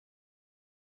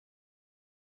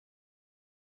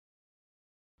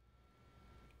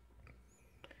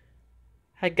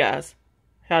Hi guys,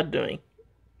 how you doing?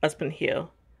 Husband here.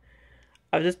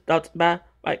 I just stopped by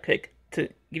right quick to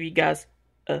give you guys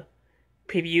a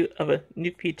preview of a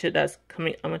new feature that's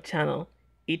coming on my channel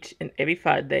each and every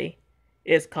Friday.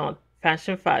 It's called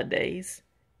Fashion Fridays,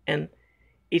 and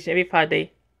each and every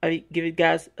Friday I give you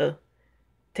guys a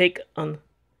take on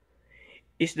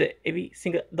each of every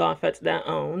single doll outfits that I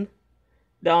own.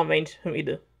 They all range from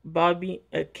either Barbie,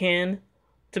 a Ken,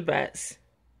 to Bratz,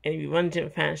 and we run gym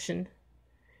fashion.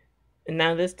 And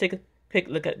now let's take a quick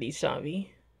look at these, shall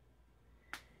we?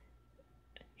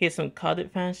 Here's some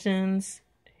carded fashions.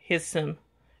 Here's some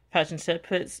fashion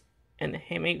separates and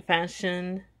handmade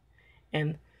fashion.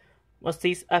 And most of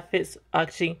these outfits are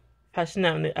actually Fashion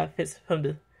Avenue outfits from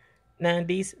the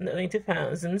 90s and the early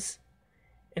 2000s.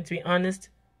 And to be honest,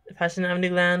 the Fashion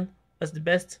Avenue line was the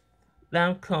best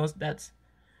line of clothes that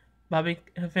Bobby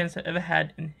and her friends have ever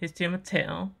had in history of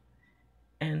Mattel.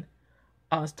 And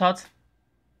I was taught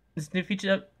this new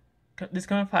feature this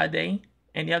coming Friday,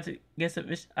 and you have to guess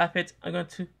which outfits I'm going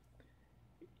to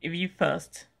review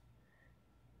first.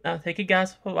 Now, thank you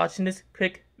guys for watching this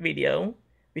quick video.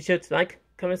 Be sure to like,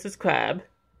 comment, subscribe.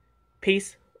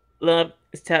 Peace, love,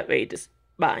 it's outrageous.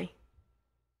 Bye.